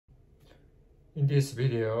In this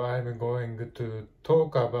video, I'm going to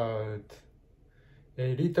talk about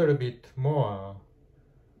a little bit more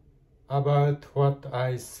about what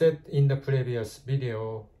I said in the previous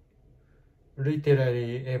video,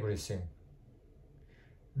 literally everything.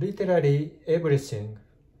 Literally everything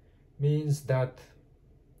means that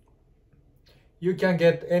you can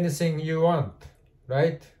get anything you want,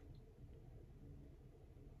 right?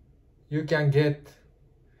 You can get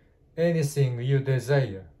anything you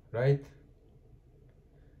desire, right?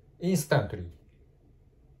 Instantly.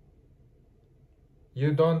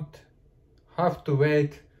 You don't have to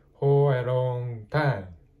wait for a long time.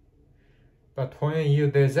 But when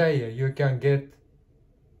you desire, you can get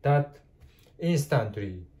that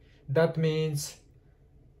instantly. That means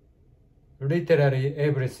literally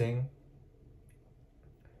everything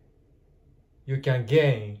you can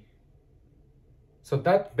gain. So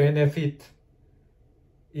that benefit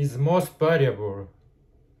is most valuable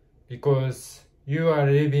because you are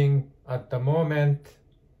living at the moment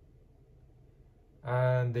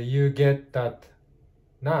and you get that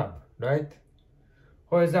now, right?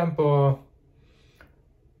 For example,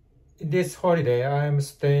 this holiday I'm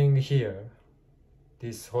staying here,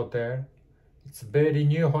 this hotel. It's very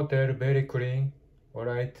new hotel, very clean,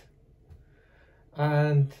 alright?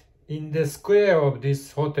 And in the square of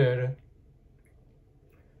this hotel,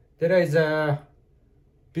 there is a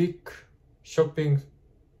big shopping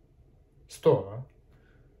store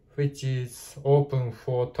which is open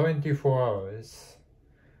for 24 hours,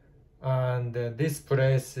 and this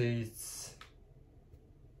place is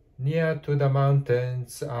near to the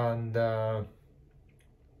mountains, and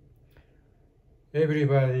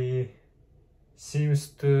everybody seems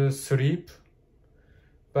to sleep,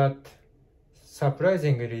 but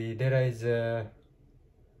surprisingly there is a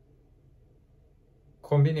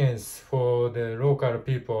convenience for the local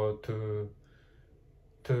people to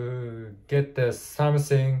get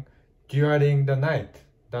something during the night.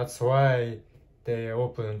 That's why they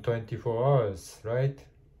open 24 hours, right?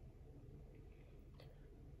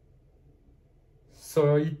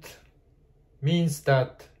 So it means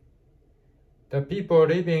that the people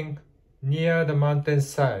living near the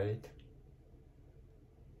mountainside,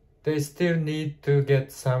 they still need to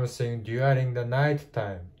get something during the night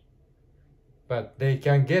time. But they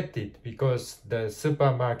can get it because the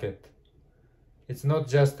supermarket, it's not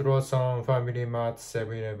just Lawson, Family Mart,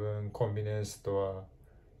 7-Eleven, convenience store.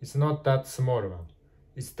 It's not that small one.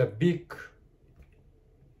 It's the big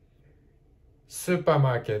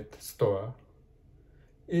supermarket store.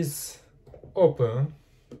 Is open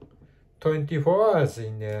 24 hours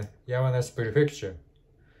in Yamanashi Prefecture.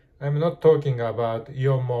 I'm not talking about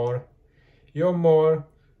Ion Mall. Ion Mall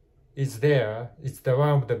is there. It's the one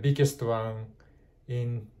of the biggest one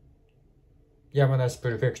in Yamanashi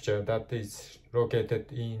Prefecture that is located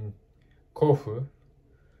in Kofu.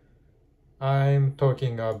 I'm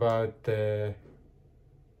talking about the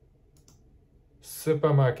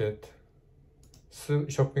supermarket,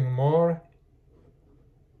 shopping mall.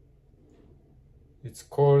 It's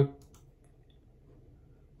called,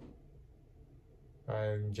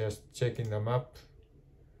 I'm just checking the map.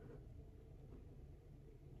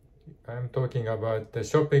 I'm talking about the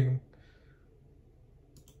shopping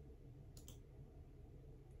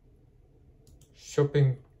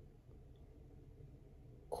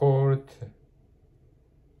called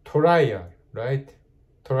Trial, right?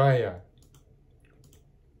 Trial,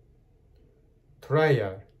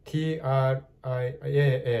 Trial,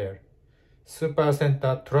 Super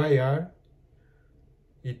Center Trial.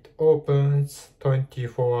 It opens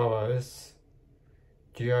 24 hours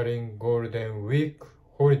during Golden Week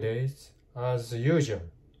holidays as usual,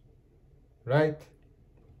 right?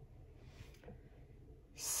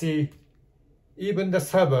 See, even the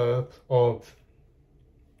suburb of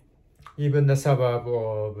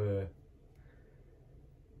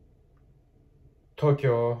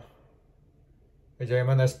Tokyo,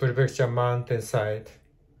 Yamanashi Prefecture mountainside,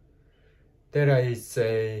 there is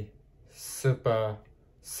a super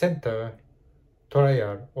center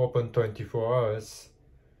trial open 24 hours.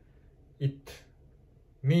 It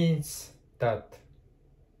means that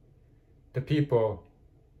the people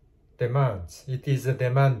demands. It is a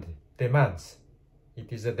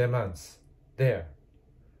demands there.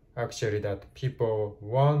 Actually, that people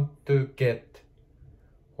want to get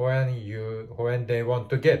when they want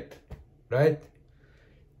to get, right?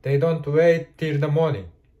 They don't wait till the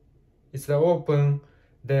morning. It's the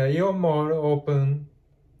Ion Mall open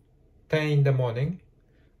 10 in the morning,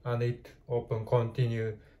 and it open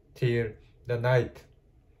continue till the night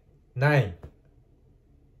 9.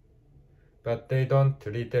 But they don't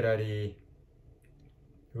literally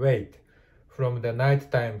wait from the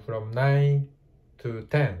night time from 9 to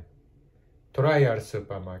 10. Trial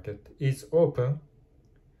supermarket is open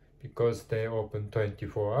because they open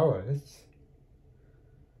 24 hours,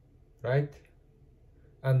 right?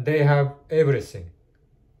 And they have everything,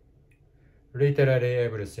 literally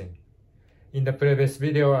everything. In the previous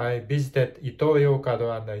video, I visited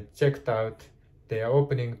YoKado and I checked out their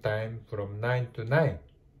opening time from 9 to 9.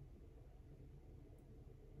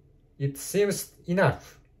 It seems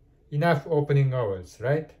enough opening hours,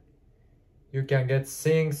 right? You can get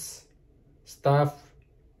things, stuff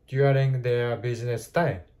during their business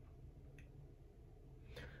time.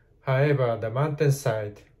 However, the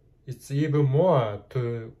mountainside, it's even more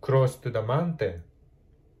too close to the mountain,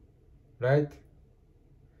 right?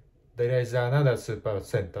 There is another super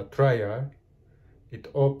center trial. It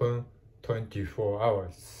open 24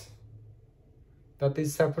 hours. That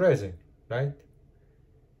is surprising, right?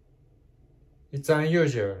 It's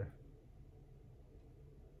unusual.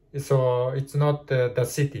 So it's not the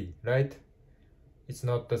city, right? It's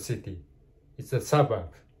not the city. It's a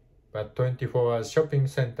suburb. But 24 hours shopping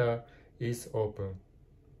center is open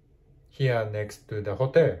here next to the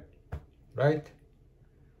hotel, right?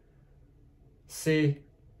 See,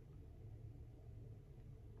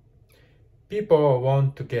 people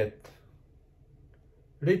want to get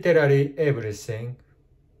literally everything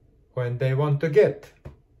when they want to get,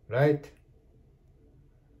 right?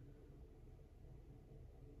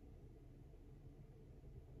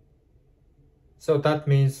 So that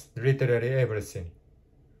means literally everything.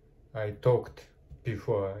 I talked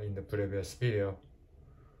before in the previous video.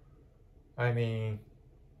 I mean,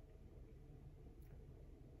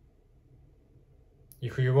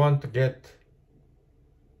 if you want to get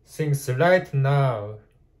things right now,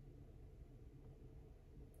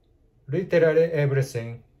 literally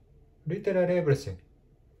everything,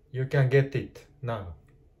 you can get it now,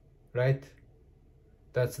 right?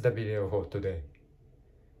 That's the video for today.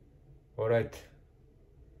 Alright.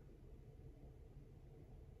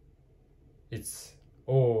 It's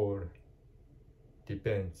all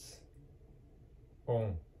depends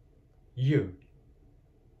on you,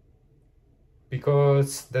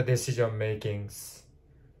 because the decision makings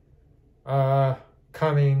are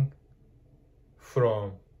coming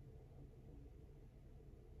from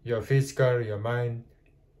your physical, your mind,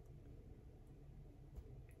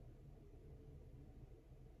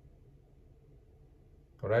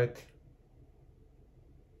 alright?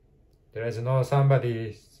 There is no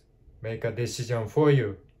somebody make a decision for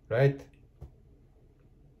you, right?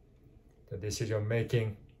 The decision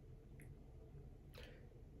making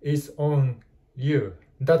is on you.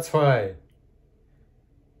 That's why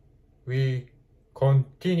we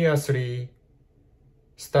continuously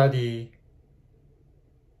study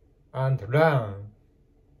and learn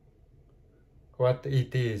what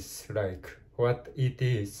it is like,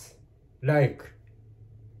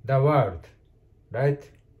 the world, right?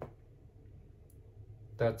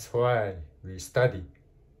 That's why we study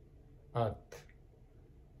at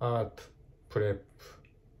art prep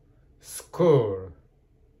school.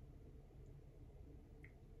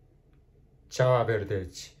 Ciao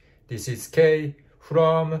Verdeci. This is Kei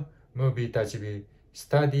from Movie Tachibi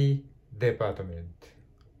Study Department.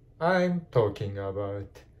 I'm talking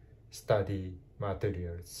about study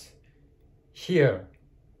materials here,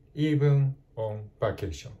 even on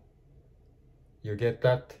vacation. You get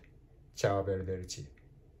that? Ciao Verdeci.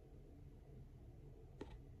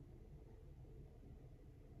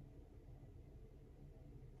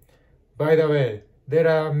 By the way, there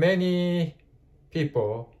are many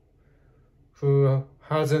people who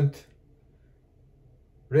hasn't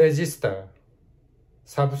registered,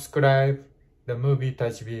 subscribe the Movie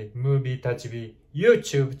Tachibi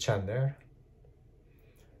YouTube channel.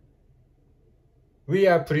 We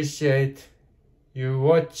appreciate you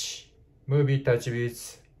watch Movie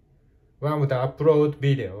Tachibi's one of the upload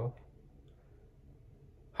video.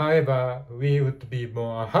 However, we would be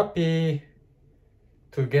more happy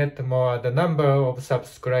to get more the number of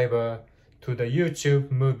subscribers to the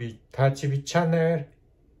YouTube Movie Tachibi channel.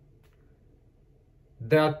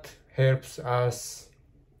 That helps us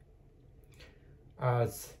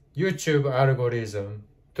as YouTube algorithm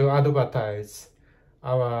to advertise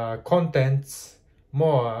our contents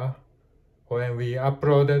more when we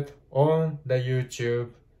upload it on the YouTube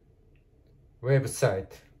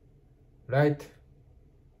website, right?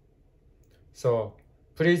 So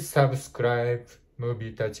please subscribe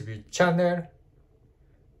Movie Tachibi channel.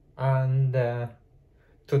 And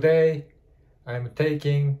today I'm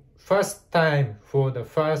taking for the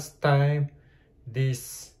first time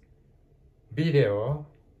this video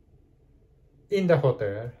in the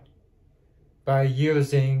hotel by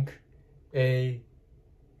using a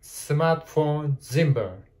smartphone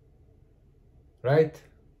gimbal, right?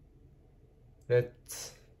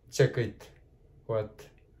 Let's check it what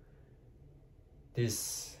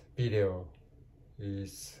this video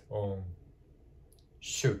is on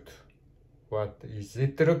shoot. What is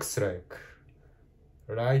it looks like,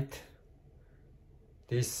 right?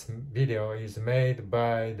 This video is made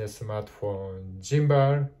by the smartphone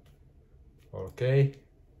gimbal. Okay.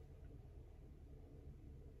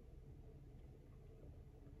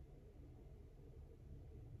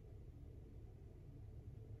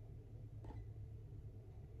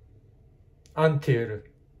 Until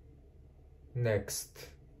next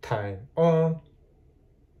time on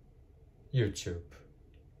YouTube.